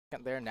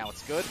there. Now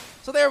it's good.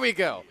 So there we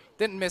go.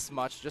 Didn't miss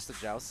much. Just a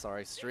joust.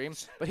 Sorry, stream.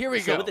 But here we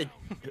go.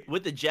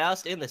 With the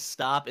joust and the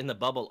stop in the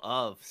bubble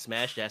of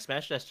Smash Dash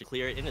to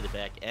clear it into the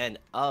back end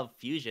of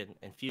Fusion,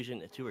 and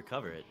Fusion to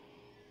recover it.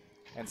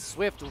 And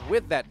Swift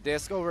with that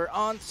disc over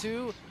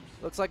onto,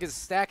 looks like his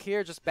stack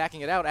here, just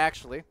backing it out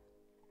actually.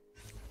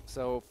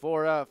 So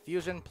for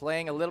Fusion,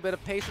 playing a little bit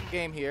of patient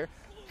game here.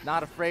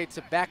 Not afraid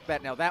to back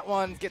bet. Now that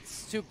one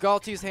gets to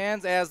Galti's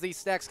hands as the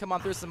stacks come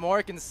on through some more.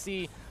 You can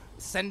see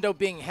Sendo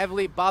being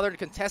heavily bothered and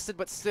contested,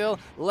 but still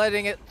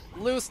letting it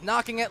loose,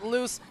 knocking it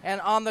loose,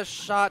 and on the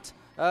shot,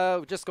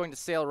 just going to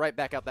sail right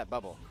back out that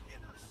bubble.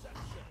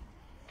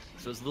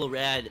 So it's Lil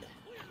Rad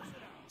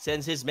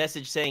sends his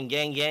message saying,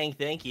 gang, gang,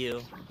 thank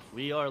you.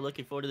 We are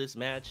looking forward to this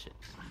match.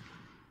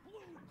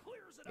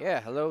 Yeah,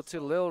 hello to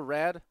Lil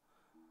Rad.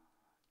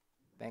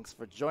 Thanks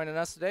for joining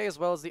us today, as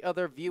well as the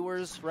other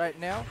viewers right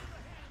now.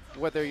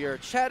 Whether you're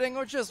chatting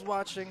or just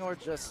watching or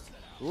just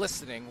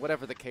listening,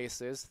 whatever the case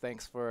is,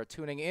 thanks for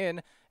tuning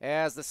in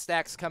as the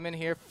stacks come in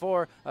here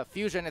for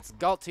Fusion. It's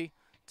Galti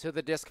to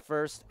the disc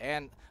first.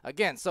 And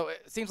again, so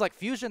it seems like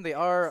Fusion, they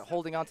are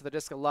holding on to the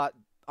disc a lot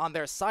on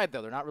their side,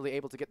 though. They're not really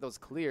able to get those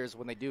clears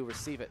when they do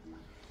receive it.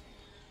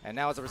 And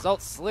now as a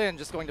result, Slin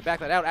just going to back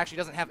that out. Actually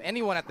doesn't have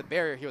anyone at the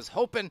barrier. He was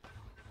hoping,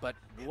 but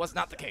was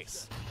not the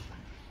case.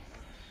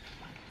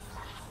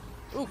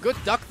 Ooh, good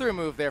duck-through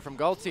move there from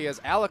Galti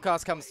as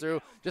Alikos comes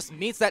through, just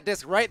meets that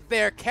disc right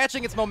there,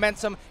 catching its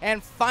momentum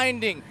and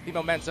finding the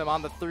momentum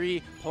on the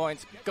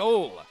 3-point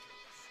goal.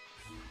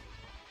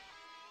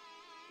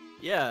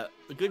 Yeah,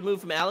 a good move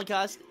from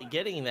Alikos,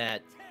 getting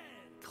that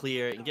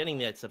clear and getting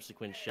that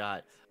subsequent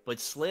shot. But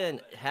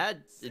Slin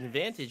had an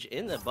advantage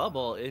in the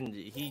bubble, and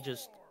he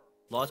just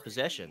lost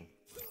possession.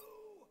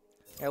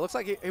 Yeah, it looks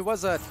like it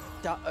was a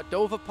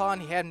dove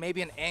upon. He had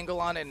maybe an angle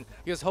on it, and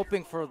he was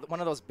hoping for one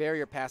of those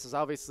barrier passes.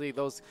 Obviously,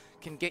 those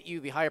can get you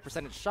the higher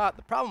percentage shot.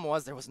 The problem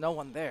was there was no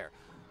one there.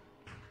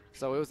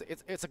 So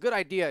it's a good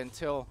idea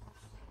until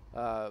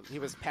he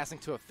was passing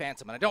to a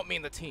Phantom. And I don't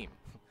mean the team.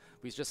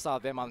 We just saw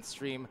them on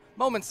stream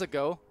moments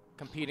ago,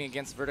 competing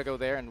against Vertigo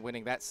there and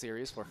winning that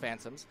series for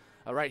Phantoms.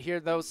 Right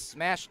here, though,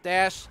 Smash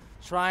Dash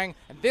trying,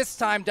 and this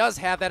time does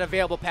have that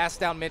available pass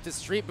down mid to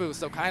Street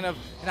Boost, so kind of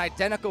an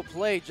identical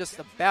play just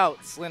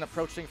about. Slin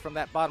approaching from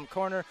that bottom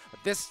corner,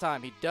 but this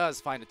time he does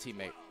find a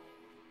teammate.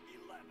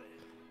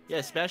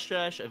 Yeah, Smash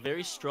Dash, a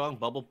very strong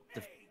bubble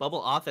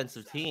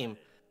offensive team.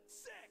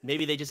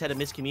 Maybe they just had a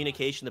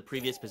miscommunication the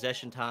previous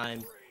possession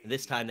time, and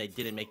this time they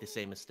didn't make the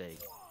same mistake.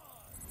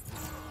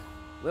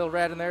 Lil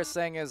Rad in there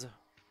saying his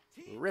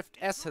Rift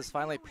S has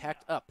finally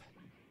packed up.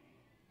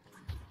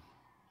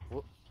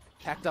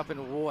 Packed up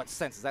in what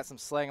sense? Is that some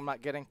slang I'm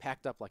not getting?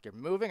 Packed up like you're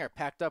moving, or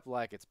packed up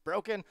like it's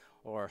broken,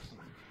 or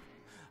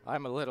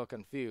I'm a little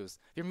confused.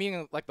 If you're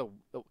meaning like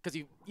because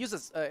you use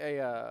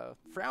a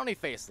frowny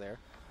face there,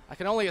 I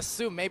can only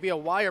assume maybe a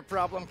wire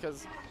problem,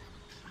 because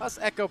us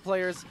Echo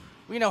players,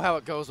 we know how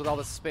it goes with all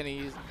the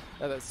spinny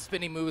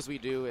moves we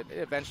do. It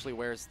eventually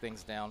wears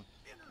things down,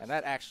 and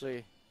that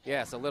actually,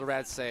 yeah. So Little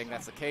Rad's saying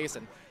that's the case,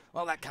 and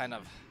well,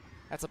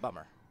 that's a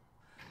bummer.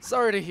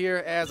 Sorry to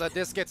hear as a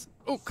disc gets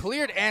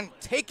cleared and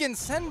taken.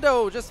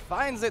 Sendo just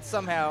finds it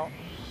somehow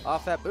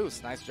off that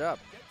boost. Nice job.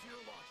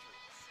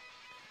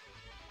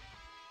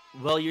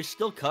 Well, you're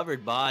still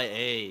covered by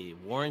a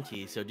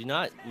warranty, so do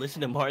not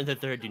listen to Martin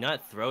III. Do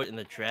not throw it in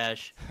the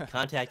trash.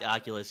 Contact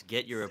Oculus.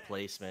 Get your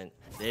replacement.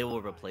 They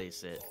will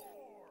replace it.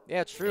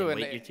 Yeah, true. And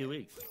wait your 2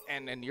 weeks.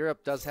 And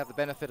Europe does have the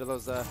benefit of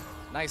those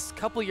nice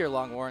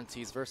couple-year-long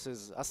warranties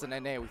versus us in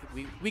NA.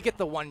 We get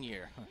the 1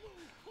 year.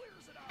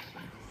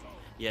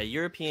 Yeah,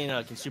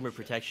 European consumer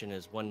protection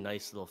is one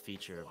nice little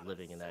feature of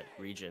living in that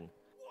region.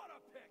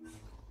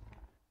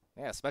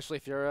 Yeah, especially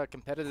if you're a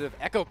competitive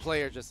Echo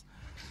player, just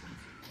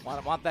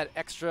want that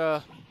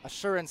extra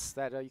assurance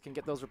that you can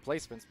get those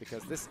replacements,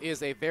 because this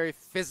is a very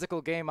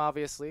physical game,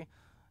 obviously,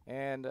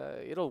 and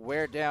it'll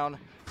wear down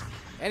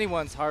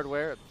anyone's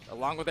hardware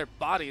along with their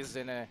bodies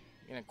in a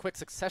quick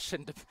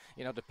succession,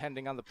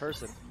 depending on the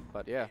person.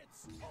 But yeah.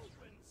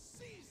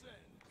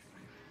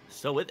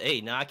 So with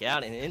a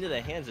knockout and into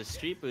the hands of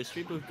Street Boost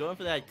going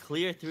for that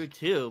clear through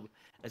tube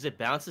as it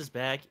bounces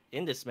back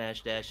into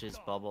Smash Dash's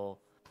bubble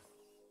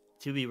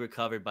to be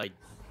recovered by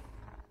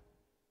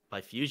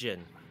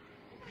Fusion.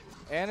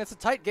 And it's a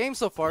tight game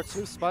so far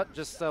too, Sput.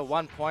 Just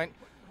 1 point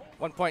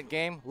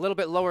game, a little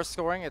bit lower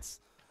scoring. It's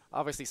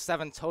obviously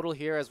 7 total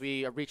here as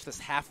we reach this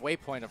halfway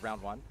point of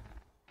round 1.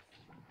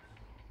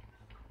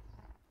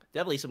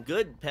 Definitely some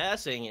good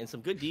passing and some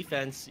good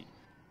defense.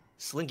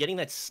 Slin getting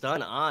that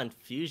stun on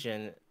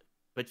Fusion.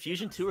 But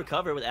Fusion to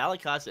recover with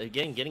Alikos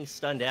again getting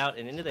stunned out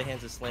and into the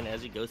hands of Slin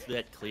as he goes through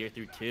that clear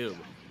through tube.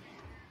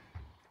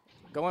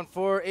 Going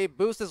for a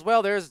boost as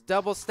well. There's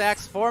double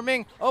stacks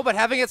forming. Oh, but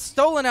having it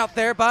stolen out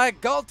there by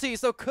Galti.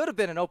 So could have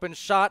been an open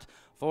shot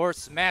for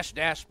Smash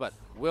Dash, but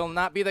will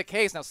not be the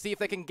case. Now see if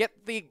they can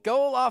get the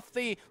goal off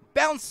the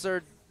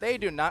bouncer. They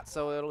do not,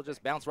 so it'll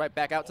just bounce right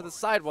back out to the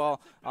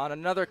sidewall on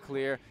another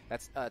clear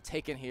that's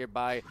taken here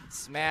by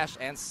Smash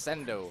and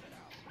Sendo.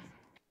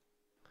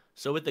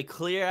 So with the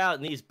clear out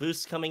and these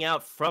boosts coming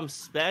out from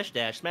Smash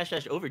Dash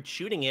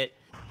overshooting it,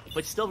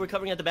 but still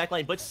recovering at the back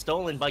line, but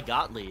stolen by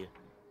Gottlieb.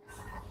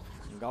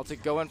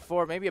 Galti going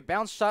for maybe a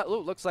bounce shot. Ooh,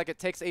 looks like it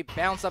takes a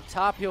bounce up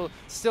top. He'll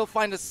still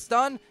find a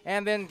stun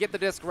and then get the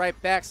disc right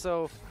back.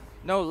 So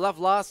no love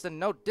lost and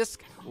no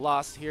disc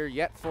lost here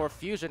yet for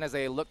Fusion as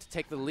they look to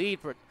take the lead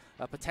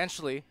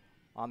potentially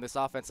on this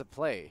offensive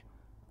play.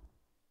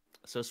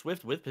 So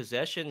Swift with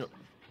possession,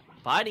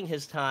 biding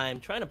his time,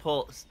 trying to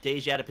pull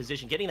Dage out of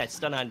position, getting that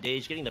stun on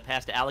Dage, getting the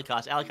pass to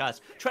Alikos. Alikos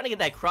trying to get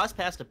that cross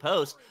pass to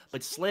post,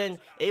 but Slin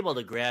able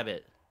to grab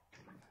it.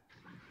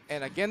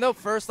 And again, though,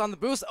 first on the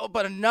boost. Oh,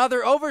 but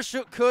another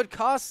overshoot could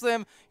cost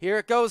them. Here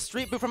it goes.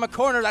 Street boot from a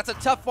corner. That's a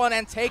tough one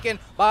and taken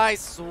by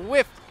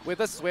Swift with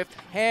a Swift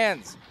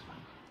hands.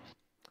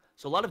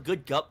 So a lot of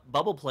good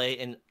bubble play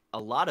and a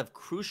lot of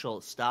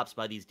crucial stops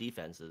by these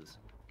defenses.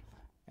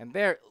 And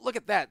there, look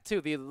at that,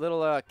 too. The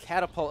little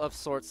catapult of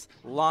sorts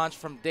launched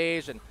from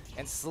Dage and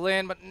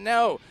Slin. But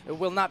no, it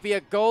will not be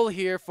a goal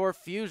here for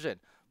Fusion.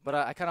 But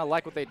I kind of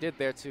like what they did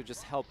there to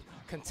just help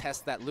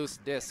contest that loose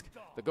disc.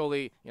 The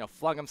goalie,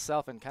 flung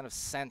himself and kind of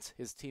sent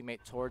his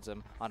teammate towards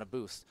him on a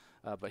boost.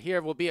 But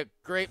here will be a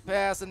great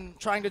pass, and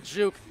trying to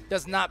juke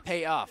does not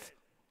pay off.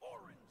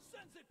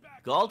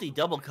 Galti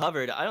double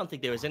covered. I don't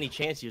think there was any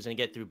chance he was going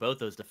to get through both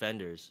those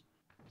defenders.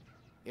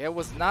 It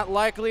was not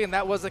likely, and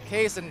that was the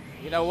case. And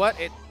you know what?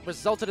 It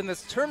resulted in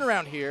this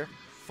turnaround here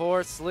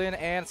for Slin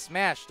and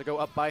Smash to go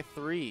up by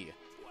 3.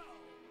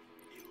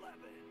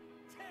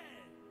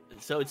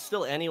 So it's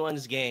still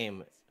anyone's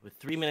game. With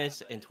 3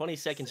 minutes and 20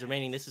 seconds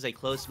remaining, this is a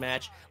close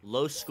match,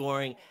 low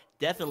scoring,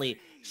 definitely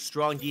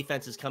strong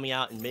defenses coming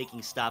out and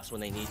making stops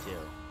when they need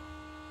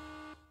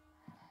to.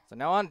 So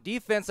now on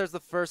defense, there's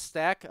the first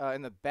stack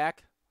in the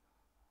back.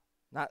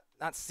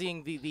 Not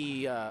seeing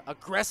the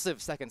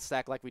aggressive second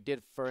stack like we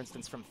did, for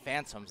instance, from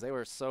Phantoms.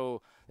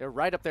 They're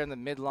right up there in the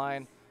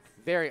midline,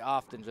 very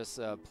often just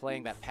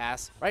playing that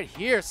pass. Right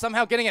here,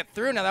 somehow getting it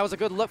through. Now that was a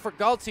good look for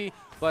Galti,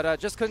 but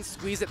just couldn't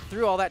squeeze it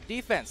through all that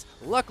defense.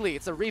 Luckily,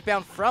 it's a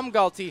rebound from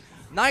Galti.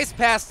 Nice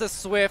pass to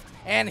Swift,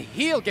 and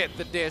he'll get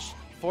the dish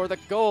for the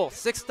goal,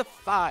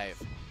 6-5.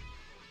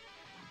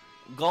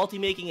 Galti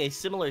making a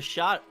similar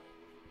shot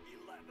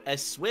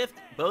as Swift,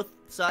 both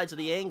sides of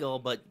the angle,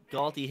 but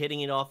Galti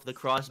hitting it off the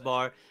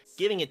crossbar,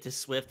 giving it to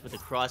Swift with a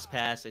cross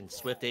pass, and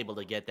Swift able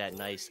to get that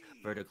nice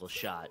vertical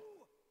shot.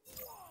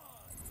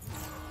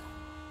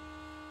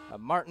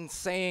 Martin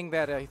saying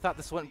that he thought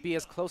this wouldn't be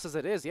as close as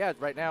it is. Yeah,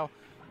 right now,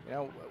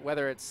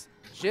 whether it's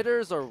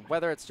jitters or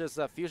whether it's just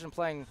Fusion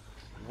playing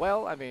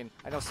well. I mean,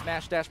 I know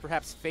Smash Dash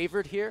perhaps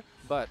favored here,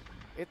 but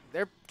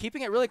they're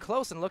keeping it really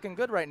close and looking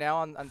good right now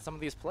on some of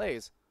these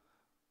plays.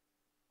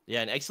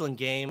 Yeah, an excellent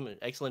game,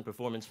 excellent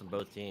performance from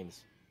both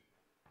teams.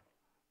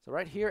 So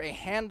right here, a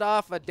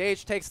handoff.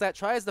 Dage takes that,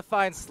 tries to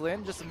find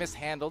Slin, just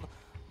mishandled.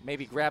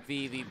 Maybe grab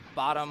the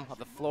bottom of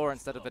the floor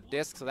instead of the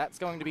disc. So that's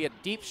going to be a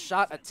deep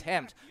shot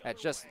attempt that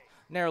just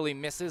narrowly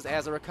misses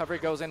as a recovery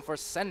goes in for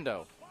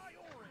Sendo.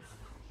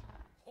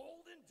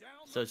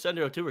 So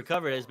Sendo to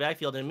recover at his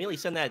backfield and immediately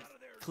send that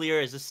clear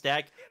as the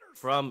stack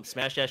from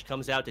Smash Dash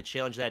comes out to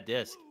challenge that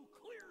disc.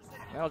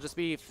 That'll just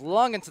be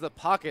flung into the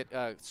pocket.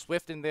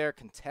 Swift in there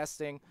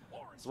contesting,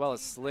 as well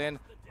as Slin.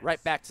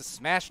 Right back to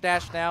Smash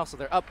Dash now, so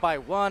they're up by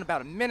 1.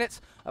 About a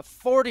minute,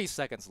 40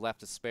 seconds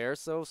left to spare,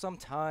 so some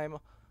time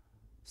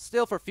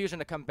still for Fusion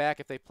to come back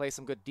if they play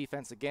some good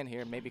defense again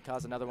here, maybe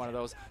cause another one of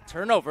those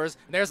turnovers.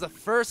 And there's the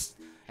first,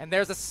 and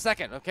there's the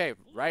second. Okay,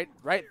 right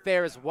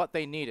there is what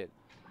they needed.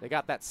 They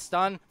got that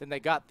stun, then they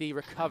got the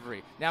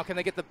recovery. Now can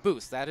they get the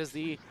boost? That is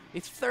the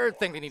third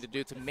thing they need to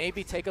do to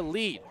maybe take a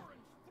lead.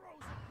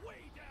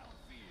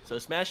 So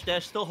Smash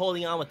Dash still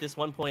holding on with this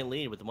 1-point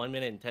lead with 1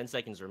 minute and 10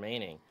 seconds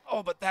remaining.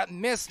 Oh, but that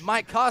miss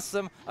might cost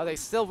them. They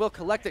still will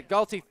collect it.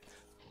 Galti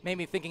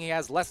maybe thinking he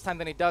has less time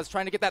than he does,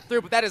 trying to get that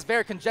through, but that is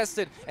very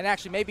congested and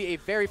actually maybe a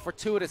very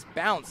fortuitous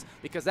bounce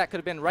because that could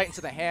have been right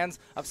into the hands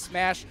of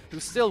Smash, who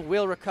still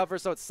will recover,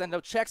 so it's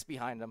Sendo checks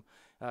behind him.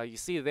 You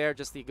see there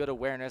just the good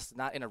awareness,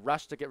 not in a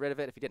rush to get rid of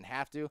it if he didn't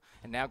have to.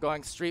 And now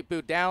going street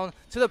boot down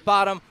to the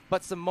bottom,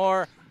 but some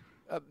more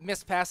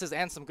missed passes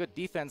and some good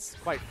defense,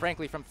 quite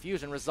frankly, from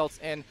Fusion results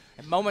in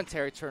a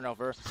momentary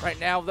turnover. Right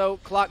now, though,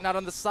 clock not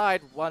on the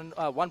side.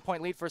 1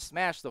 point lead for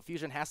Smash, so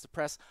Fusion has to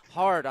press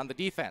hard on the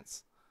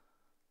defense.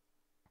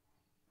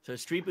 So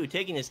Street Boot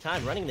taking his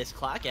time, running this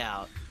clock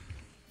out.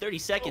 30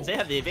 seconds, they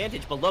have the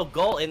advantage below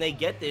goal, and they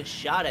get this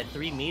shot at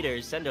 3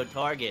 meters. Sendo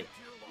target,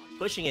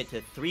 pushing it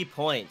to 3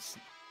 points.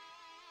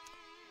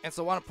 And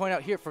so I want to point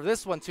out here for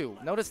this one, too.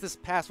 Notice this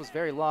pass was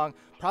very long,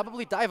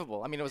 probably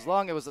diveable. I mean, it was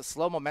long. It was a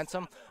slow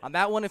momentum. On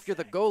that one, if you're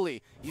the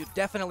goalie, you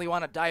definitely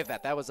want to dive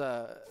that. That was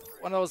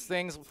one of those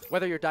things,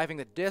 whether you're diving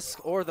the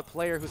disc or the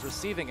player who's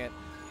receiving it.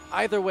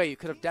 Either way, you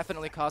could have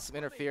definitely caused some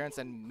interference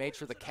and made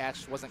sure the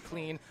catch wasn't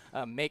clean.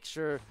 Make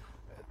sure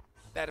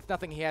that, if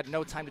nothing, he had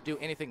no time to do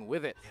anything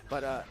with it.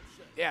 But,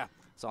 yeah.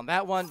 So on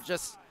that one,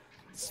 just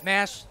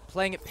Smash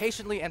playing it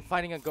patiently and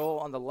finding a goal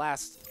on the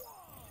last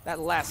that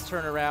last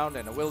turnaround,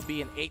 and it will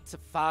be an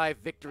 8-5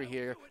 victory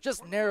here,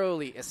 just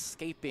narrowly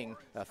escaping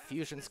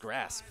Fusion's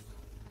grasp.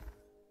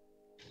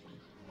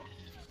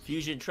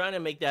 Fusion trying to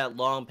make that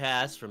long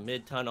pass from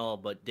mid-tunnel,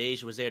 but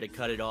Dej was there to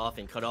cut it off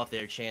and cut off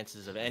their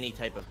chances of any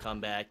type of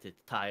comeback to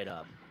tie it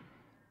up.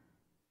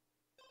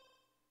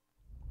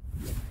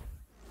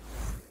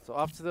 So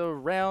off to the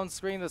round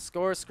screen, the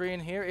score screen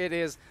here. It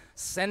is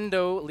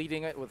Sendo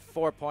leading it with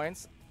 4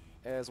 points,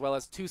 as well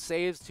as 2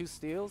 saves, 2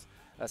 steals.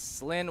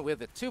 Slin with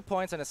the 2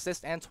 points, an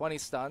assist, and 20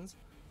 stuns.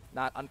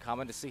 Not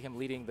uncommon to see him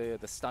leading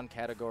the stun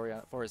category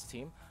for his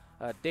team.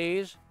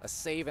 Dej, a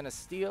save and a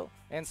steal.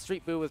 And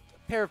Street Boo with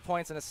a pair of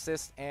points, an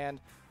assist, and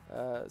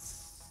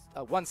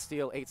 1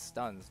 steal, 8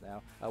 stuns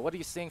now. What are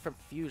you seeing from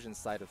Fusion's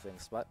side of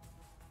things, Sput?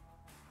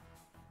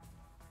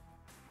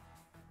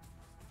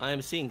 I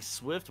am seeing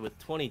Swift with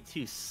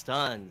 22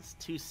 stuns,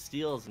 2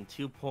 steals, and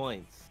 2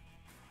 points.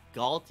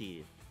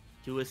 Galti,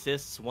 2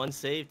 assists, 1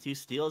 save, 2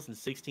 steals, and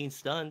 16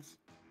 stuns.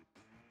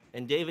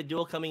 And David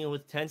Duel coming in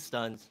with 10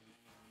 stuns.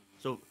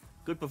 So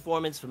good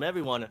performance from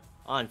everyone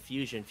on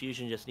Fusion.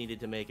 Fusion just needed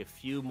to make a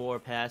few more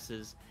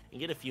passes and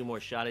get a few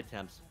more shot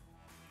attempts.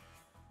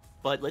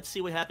 But let's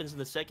see what happens in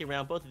the second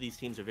round. Both of these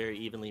teams are very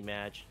evenly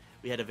matched.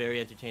 We had a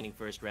very entertaining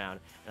first round,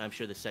 and I'm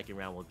sure the second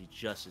round will be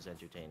just as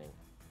entertaining.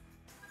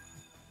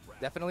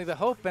 Definitely the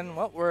hope, and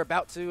well, we're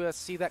about to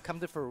see that come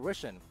to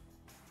fruition.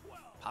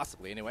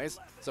 Possibly, anyways.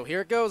 So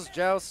here it goes,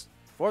 Joust,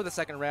 for the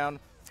second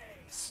round.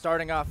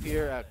 Starting off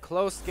here, a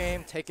close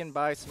game taken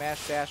by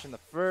Smash Dash in the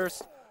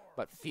first,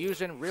 but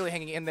Fusion really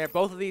hanging in there.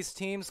 Both of these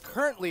teams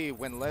currently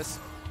winless,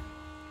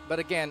 but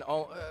again,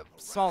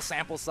 small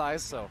sample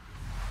size, so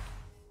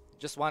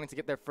just wanting to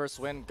get their first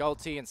win.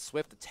 Galti and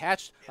Swift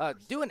attached,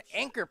 do an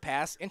anchor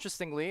pass,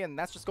 interestingly, and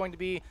that's just going to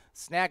be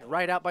snagged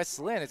right out by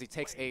Slin as he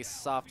takes a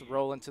soft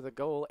roll into the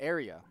goal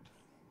area.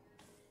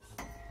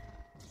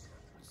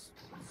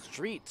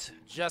 Street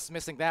just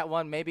missing that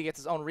one, maybe gets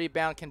his own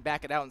rebound, can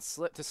back it out and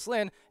slip to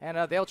Slin, and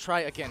they'll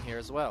try again here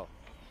as well.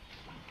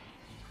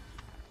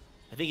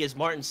 I think as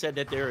Martin said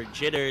that there are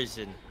jitters,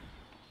 and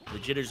the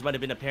jitters might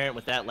have been apparent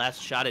with that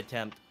last shot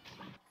attempt.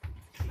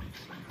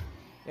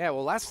 Yeah,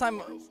 well, last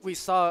time we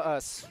saw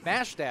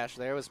Smash Dash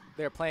they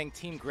were playing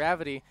Team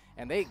Gravity,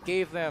 and they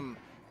gave them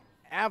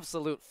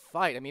absolute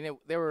fight. I mean,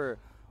 there were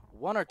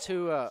 1 or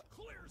 2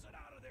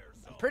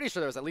 I'm pretty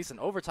sure there was at least an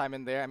overtime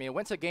in there. I mean, it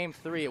went to game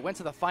 3. It went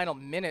to the final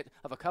minute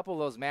of a couple of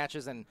those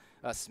matches, and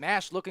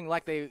Smash looking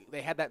like they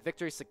had that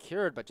victory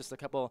secured, but just a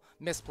couple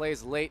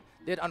misplays late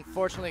did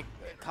unfortunately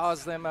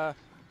cause them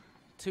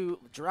to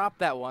drop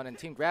that one, and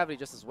Team Gravity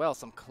just as well,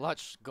 some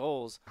clutch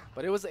goals.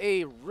 But it was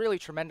a really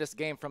tremendous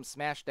game from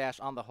Smash Dash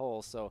on the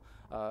whole, so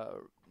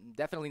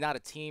definitely not a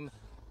team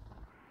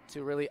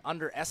to really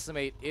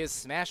underestimate is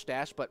Smash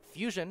Dash, but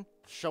Fusion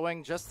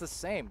showing just the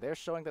same. They're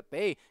showing that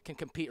they can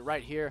compete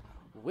right here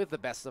with the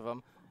best of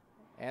them,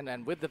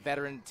 and with the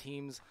veteran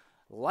teams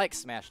like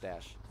Smash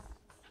Dash.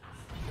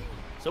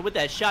 So with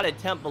that shot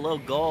attempt below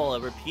goal, a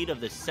repeat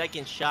of the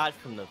second shot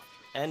from the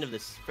end of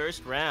this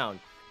first round,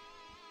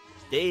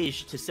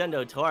 Dej to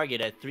Sendo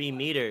target at 3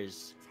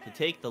 meters to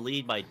take the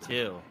lead by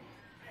 2.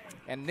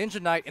 And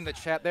Ninja Knight in the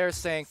chat there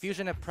saying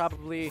Fusion have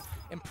probably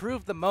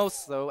improved the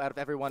most, though, out of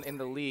everyone in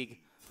the league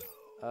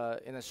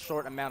in a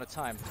short amount of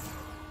time.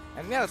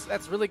 And yeah,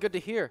 that's really good to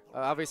hear.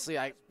 Obviously,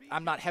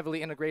 I'm not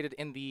heavily integrated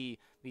in the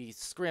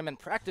scrim and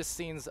practice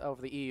scenes of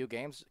the EU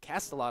games.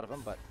 Cast a lot of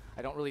them, but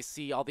I don't really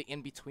see all the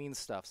in-between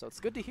stuff. So it's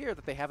good to hear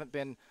that they haven't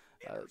been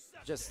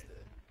just,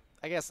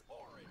 I guess,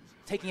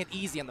 taking it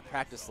easy on the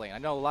practice lane. I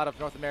know a lot of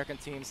North American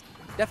teams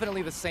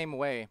definitely the same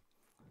way,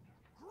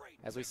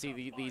 as we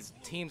see these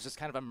teams just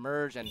kind of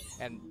emerge and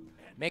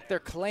make their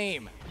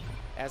claim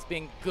as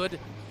being good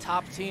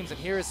top teams. And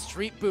here is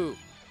Street Boo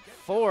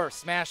for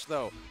Smash,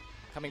 though,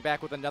 coming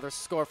back with another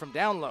score from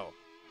down low.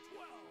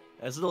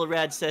 As Little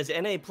Rad says,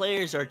 NA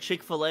players are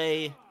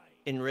Chick-fil-A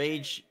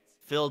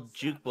enrage-filled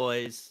juke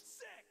boys.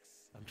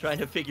 I'm trying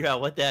to figure out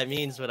what that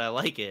means, but I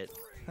like it.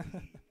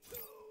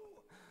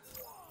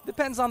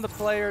 Depends on the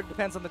player,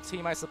 depends on the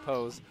team, I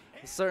suppose.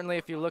 Certainly,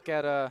 if you look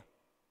at a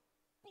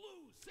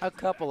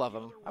couple of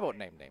them, I won't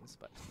name names,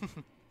 but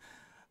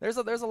there's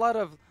a lot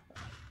of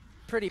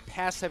pretty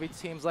pass-heavy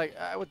teams. Like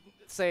I would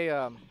say, you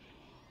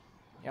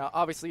know,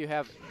 obviously you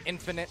have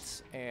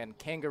Infinite and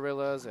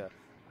Kangarillas,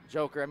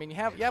 Joker. I mean, you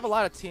have a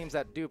lot of teams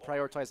that do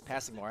prioritize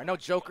passing more. I know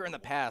Joker in the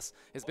past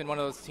has been one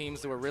of those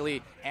teams who are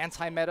really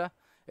anti-meta,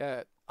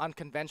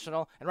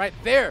 unconventional, and right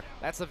there,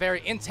 that's a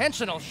very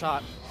intentional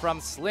shot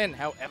from Slin,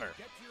 however.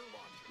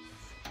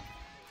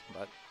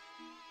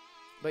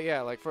 But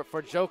yeah, like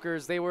for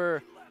Jokers, they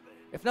were,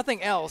 if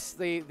nothing else,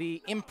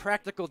 the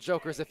impractical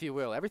Jokers, if you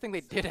will. Everything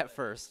they did at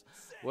first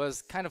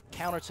was kind of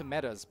counter to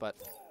metas, but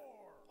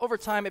over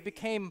time it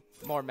became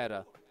more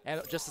meta.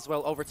 And just as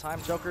well, over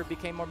time, Joker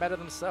became more meta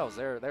themselves.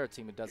 They're a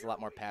team that does a lot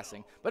more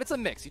passing. But it's a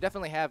mix. You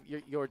definitely have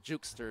your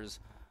jukesters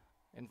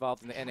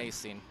involved in the NA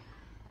scene.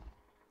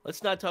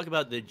 Let's not talk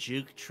about the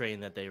juke train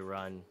that they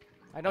run.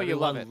 I know you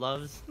love it.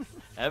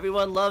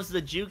 Everyone loves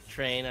the juke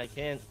train. I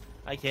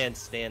can't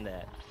stand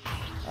that.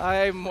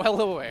 I'm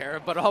well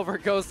aware, but over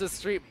goes the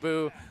Street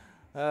Boo.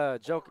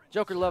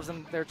 Joker loves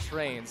them, their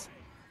trains.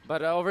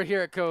 But over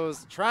here it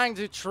goes, trying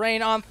to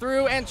train on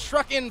through and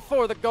truck in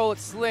for the goal at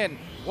Slin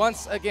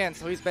once again.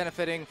 So he's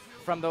benefiting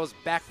from those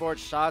backboard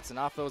shots and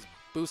off those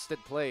boosted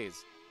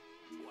plays.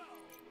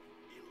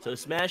 So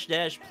Smash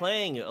Dash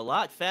playing a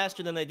lot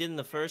faster than they did in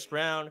the first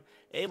round,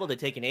 able to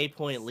take an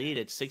 8-point lead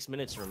at 6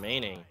 minutes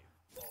remaining.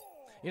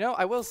 You know,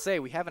 I will say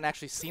we haven't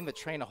actually seen the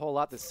train a whole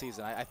lot this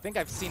season. I think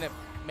I've seen it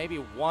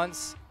maybe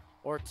once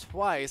or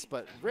twice,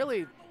 but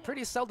really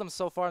pretty seldom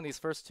so far in these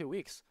first 2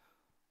 weeks.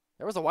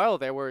 There was a while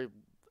there where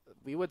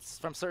we would,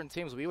 from certain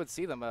teams, we would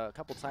see them a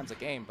couple times a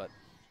game, but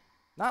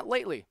not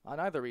lately on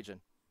either region.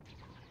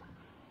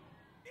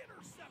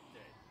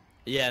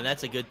 Yeah,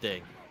 that's a good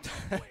thing.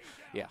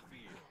 Yeah.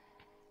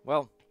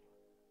 Well,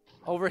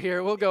 over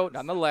here we'll go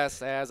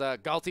nonetheless as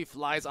Galti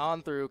flies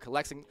on through,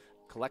 collecting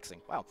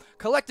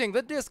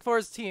the disc for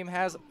his team,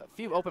 has a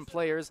few open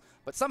players,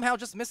 but somehow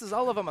just misses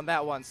all of them on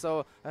that one.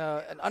 So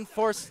an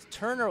unforced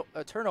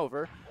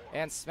turnover,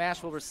 and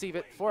Smash will receive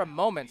it for a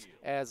moment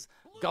as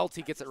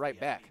Galti gets it right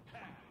back.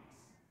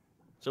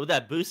 So with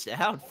that boost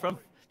out from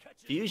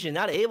Fusion,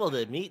 not able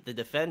to meet the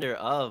defender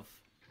of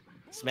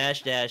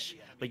Smash Dash,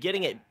 but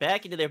getting it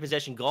back into their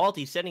possession.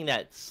 Galti sending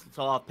that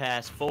soft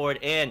pass forward,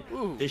 and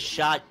the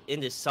shot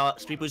into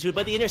Street Boo's hoop,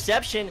 but the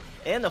interception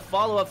and the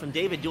follow-up from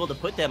David Duel to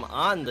put them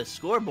on the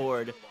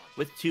scoreboard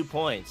with 2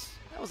 points.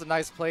 That was a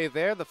nice play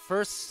there. The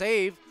first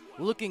save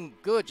looking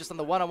good just on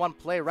the one-on-one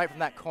play right from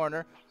that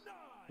corner.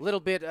 A little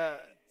bit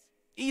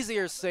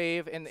easier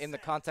save in the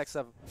context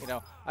of, you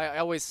know, I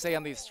always say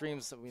on these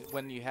streams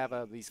when you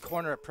have these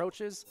corner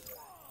approaches,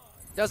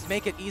 does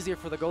make it easier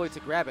for the goalie to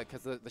grab it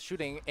because the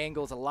shooting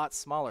angle is a lot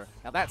smaller.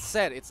 Now that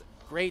said, it's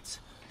great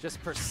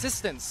just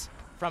persistence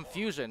from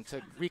Fusion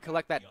to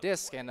recollect that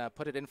disc and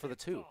put it in for the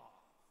 2.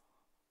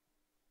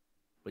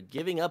 But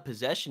giving up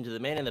possession to the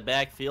man in the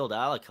backfield,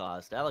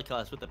 Alacost.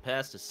 Alacost with the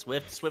pass to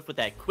Swift. Swift with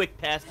that quick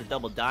pass to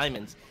Double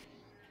Diamonds.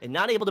 And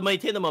not able to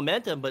maintain the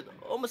momentum, but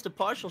almost a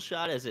partial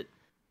shot as it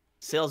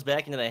sails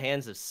back into the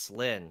hands of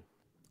Slin.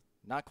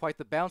 Not quite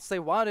the bounce they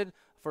wanted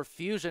for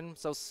Fusion,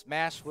 so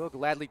Smash will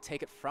gladly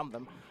take it from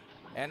them.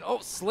 And oh,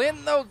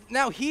 Slin though,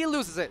 now he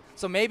loses it.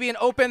 So maybe an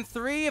open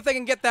 3 if they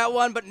can get that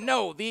one, but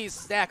no, these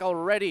stack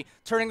already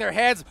turning their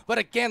heads. But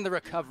again, the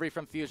recovery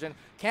from Fusion.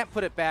 Can't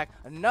put it back.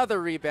 Another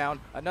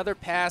rebound, another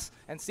pass,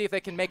 and see if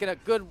they can make it a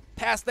good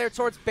pass there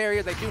towards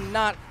barrier. They do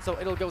not, so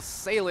it'll go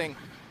sailing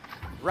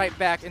right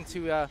back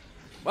into,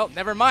 well,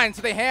 never mind,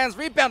 to the hands,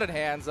 rebounded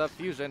hands of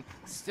Fusion.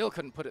 Still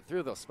couldn't put it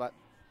through though, Sput.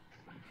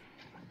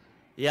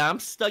 Yeah, I'm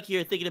stuck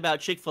here thinking about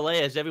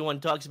Chick-fil-A as everyone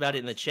talks about it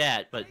in the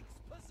chat, but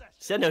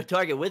send no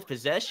target with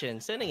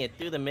possession, sending it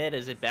through the mid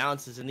as it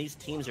bounces, and these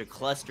teams are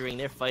clustering.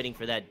 They're fighting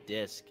for that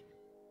disc.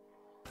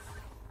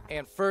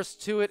 And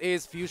first to it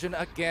is Fusion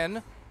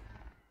again.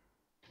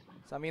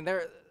 So, I mean,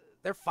 they're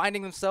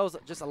finding themselves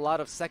just a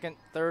lot of second,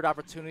 third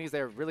opportunities.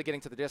 They're really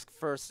getting to the disc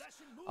first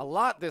a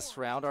lot this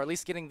round, or at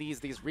least getting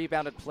these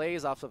rebounded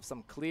plays off of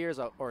some clears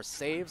or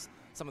saves,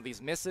 some of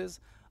these misses.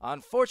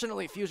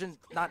 Unfortunately, Fusion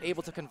not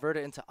able to convert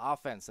it into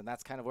offense, and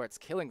that's kind of where it's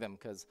killing them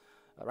because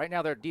right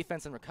now their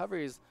defense and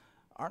recoveries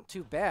aren't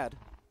too bad.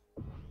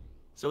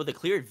 So with a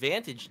clear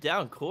advantage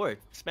down court,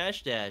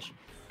 Smash Dash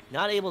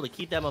not able to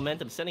keep that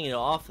momentum, sending it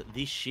off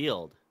the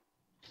shield.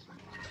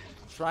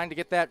 Trying to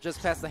get that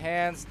just past the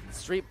hands.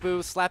 Street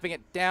Boo slapping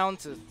it down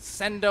to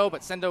Sendo,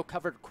 but Sendo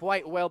covered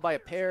quite well by a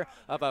pair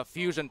of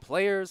Fusion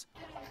players.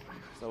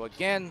 So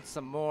again,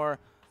 some more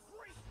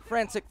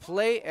frantic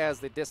play as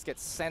the disc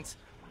gets sent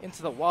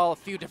into the wall a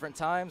few different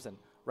times, and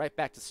right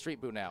back to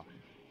Street Boo now.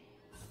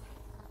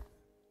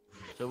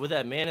 So with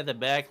that man at the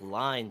back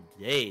line,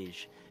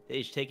 Dej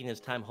taking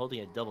his time holding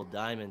at Double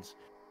Diamonds,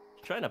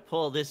 trying to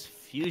pull this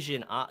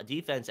Fusion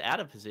defense out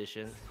of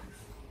position.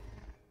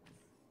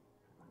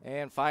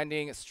 And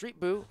finding Street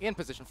Boo in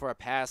position for a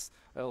pass.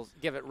 They'll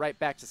give it right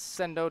back to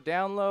Sendo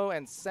down low,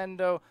 and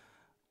Sendo,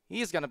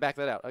 he's going to back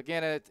that out.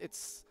 Again,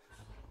 it's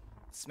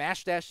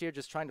Smash Dash here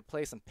just trying to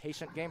play some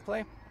patient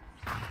gameplay.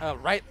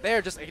 Right there,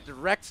 just a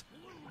direct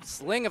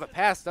sling of a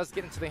pass does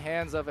get into the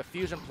hands of a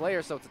Fusion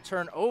player, so it's a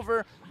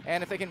turnover.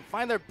 And if they can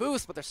find their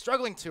boost, but they're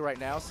struggling to right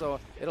now, so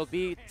it'll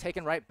be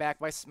taken right back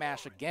by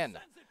Smash again.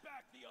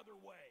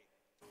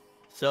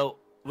 So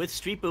with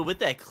Street Boo with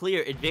that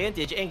clear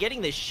advantage and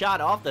getting this shot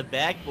off the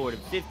backboard of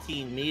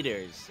 15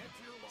 meters.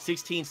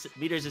 16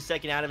 meters a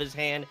second out of his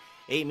hand,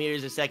 8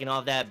 meters a second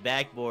off that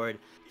backboard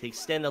to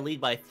extend the lead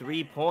by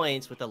 3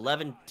 points with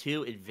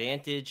 11-2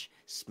 advantage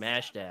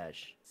Smash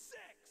Dash.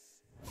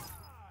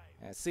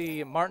 I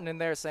see Martin in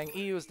there saying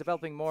EU is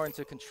developing more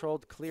into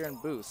controlled clear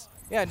and boost.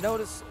 Yeah,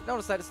 notice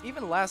that it's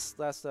even last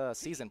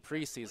season,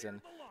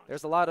 preseason,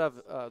 there's a lot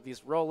of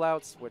these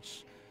rollouts,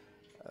 which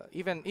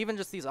even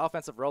just these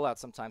offensive rollouts,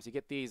 sometimes you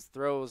get these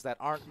throws that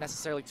aren't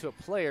necessarily to a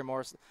player,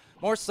 more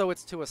so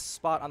it's to a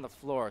spot on the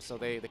floor. So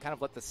they kind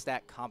of let the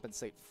stack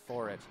compensate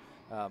for it.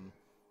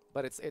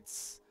 But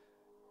it's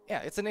Yeah,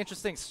 it's an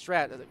interesting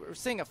strat. We're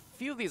seeing a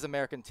few of these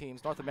American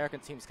teams, North American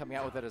teams, coming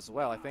out with it as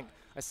well. I think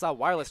I saw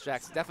Wireless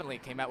Jacks definitely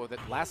came out with it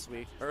last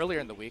week, or earlier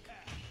in the week.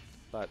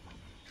 But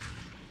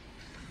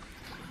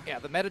yeah,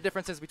 the meta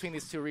differences between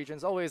these two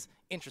regions, always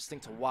interesting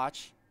to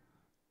watch.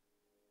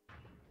 I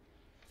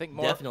think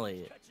more,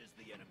 Definitely.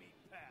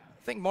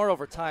 I think more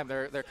over time,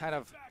 they're kind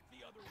of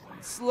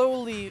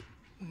slowly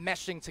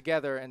meshing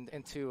together and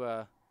into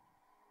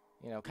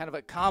you know, kind of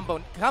a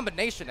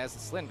combination as the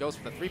Slin goes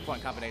for the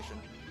three-point combination.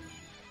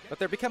 But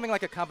they're becoming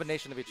like a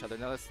combination of each other.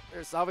 Now,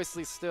 there's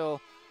obviously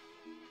still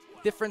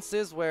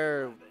differences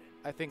where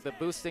I think the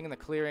boosting and the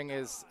clearing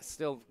is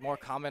still more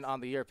common on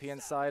the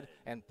European side,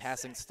 and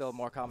passing still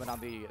more common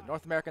on the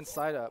North American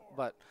side.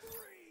 But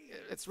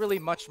it's really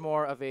much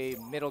more of a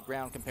middle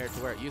ground compared to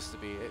where it used to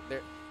be.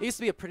 It used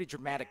to be a pretty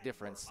dramatic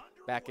difference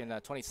back in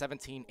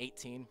 2017,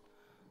 18,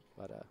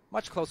 but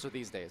much closer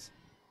these days.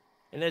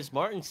 And as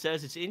Martin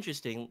says, it's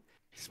interesting.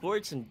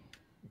 Sports in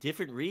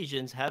different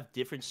regions have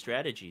different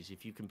strategies.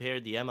 If you compare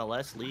the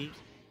MLS League,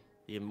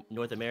 the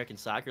North American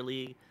Soccer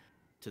League,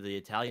 to the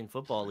Italian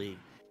Football League,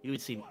 you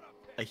would see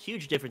a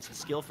huge difference in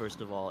skill,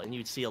 first of all, and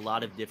you'd see a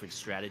lot of different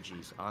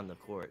strategies on the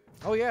court.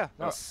 Oh yeah,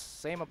 no,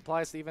 same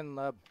applies to even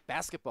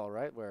basketball,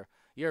 right? Where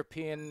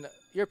European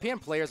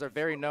players are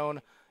very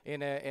known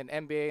in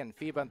NBA and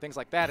FIBA and things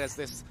like that as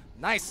this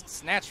nice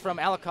snatch from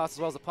Alikos as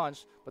well as a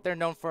punch, but they're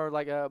known for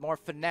like a more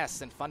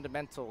finesse and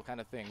fundamental kind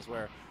of things,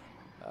 where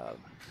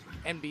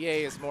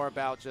NBA is more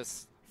about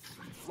just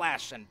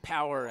flash and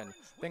power and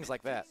things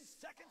like that.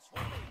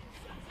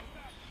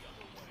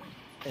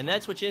 And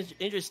that's what's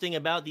interesting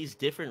about these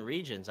different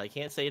regions. I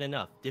can't say it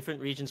enough. Different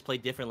regions play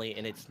differently,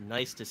 and it's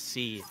nice to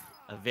see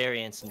a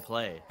variance in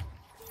play.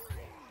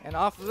 And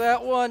off of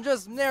that one,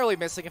 just narrowly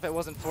missing if it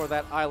wasn't for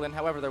that island.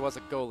 However, there was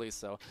a goalie,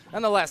 so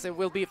nonetheless, it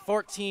will be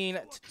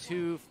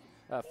 14-2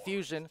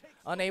 Fusion.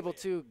 Unable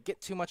to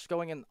get too much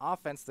going in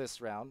offense this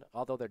round,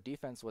 although their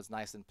defense was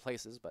nice in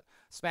places, but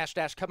Smash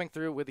Dash coming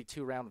through with the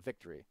 2-round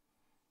victory.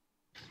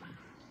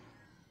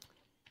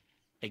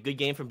 A good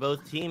game from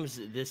both teams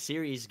this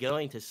series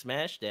going to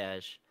Smash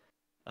Dash.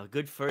 A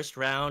good first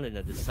round and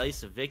a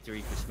decisive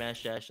victory for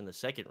Smash Dash in the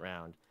second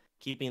round,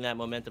 keeping that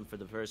momentum for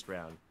the first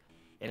round.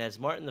 And as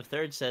Martin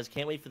III says,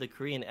 can't wait for the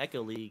Korean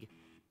Echo League.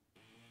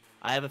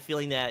 I have a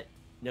feeling that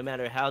no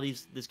matter how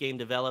this game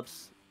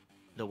develops,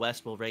 the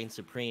West will reign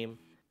supreme,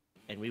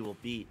 and we will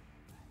beat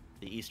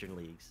the Eastern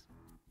Leagues.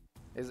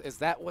 Is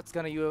that what's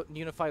going to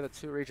unify the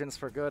two regions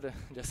for good?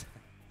 Just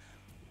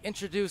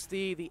introduce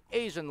the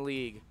Asian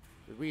League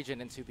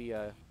region into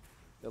the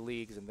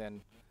leagues, and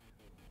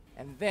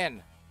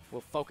then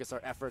we'll focus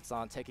our efforts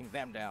on taking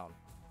them down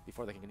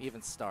before they can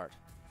even start.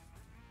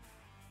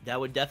 That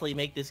would definitely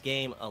make this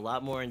game a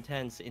lot more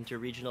intense.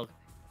 Interregional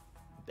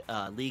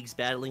leagues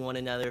battling one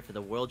another for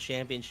the World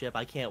Championship.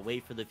 I can't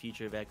wait for the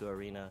future of Echo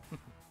Arena.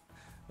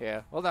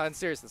 Yeah, well, no, in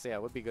seriousness, yeah,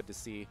 it would be good to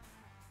see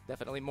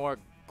definitely more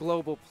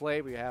global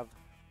play. We have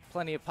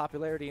plenty of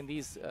popularity in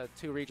these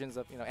two regions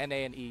of, NA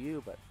and EU,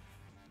 but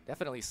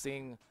definitely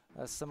seeing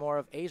some more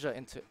of Asia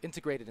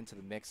integrated into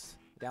the mix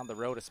down the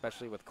road,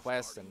 especially with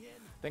quests and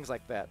things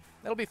like that.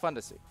 That'll be fun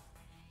to see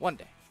one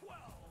day.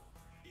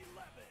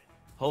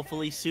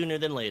 Hopefully sooner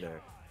than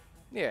later.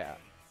 Yeah.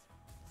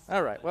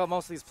 All right. Well,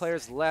 most of these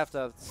players left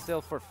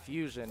still for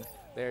Fusion.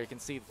 There you can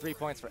see 3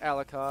 points for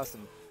Alikos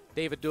and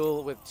David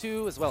Duel with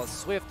 2, as well as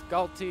Swift,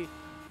 Galti.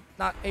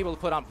 Not able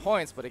to put on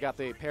points, but he got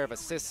the pair of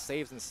assists,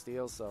 saves, and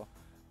steals. So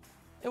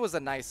it was a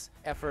nice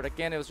effort.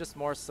 Again, it was just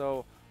more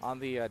so on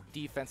the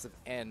defensive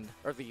end,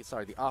 or the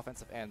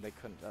offensive end. They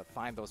couldn't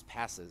find those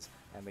passes,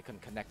 and they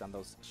couldn't connect on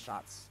those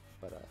shots.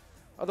 But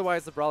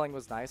otherwise, the brawling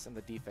was nice, and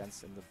the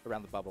defense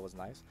around the bubble was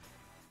nice.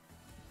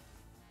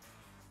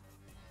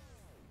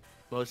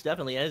 Most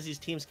definitely, as these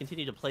teams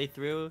continue to play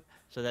through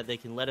so that they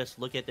can let us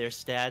look at their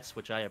stats,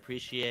 which I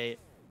appreciate.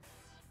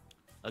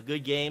 A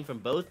good game from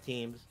both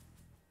teams.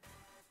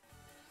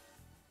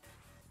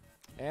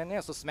 And yeah,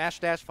 so Smash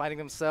Dash finding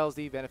themselves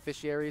the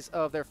beneficiaries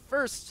of their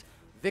first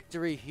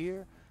victory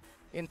here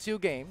in 2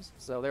 games.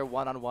 So they're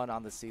 1-on-1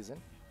 on the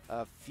season.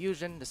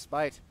 Fusion,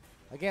 despite,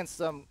 again,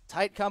 some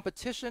tight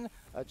competition,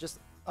 just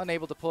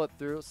unable to pull it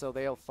through. So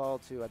they'll fall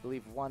to, I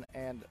believe,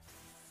 1-4.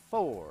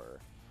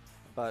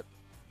 But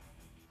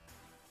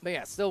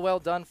yeah, still well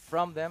done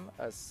from them.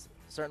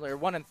 Certainly, or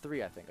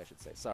 1-3, I think I should say. Sorry.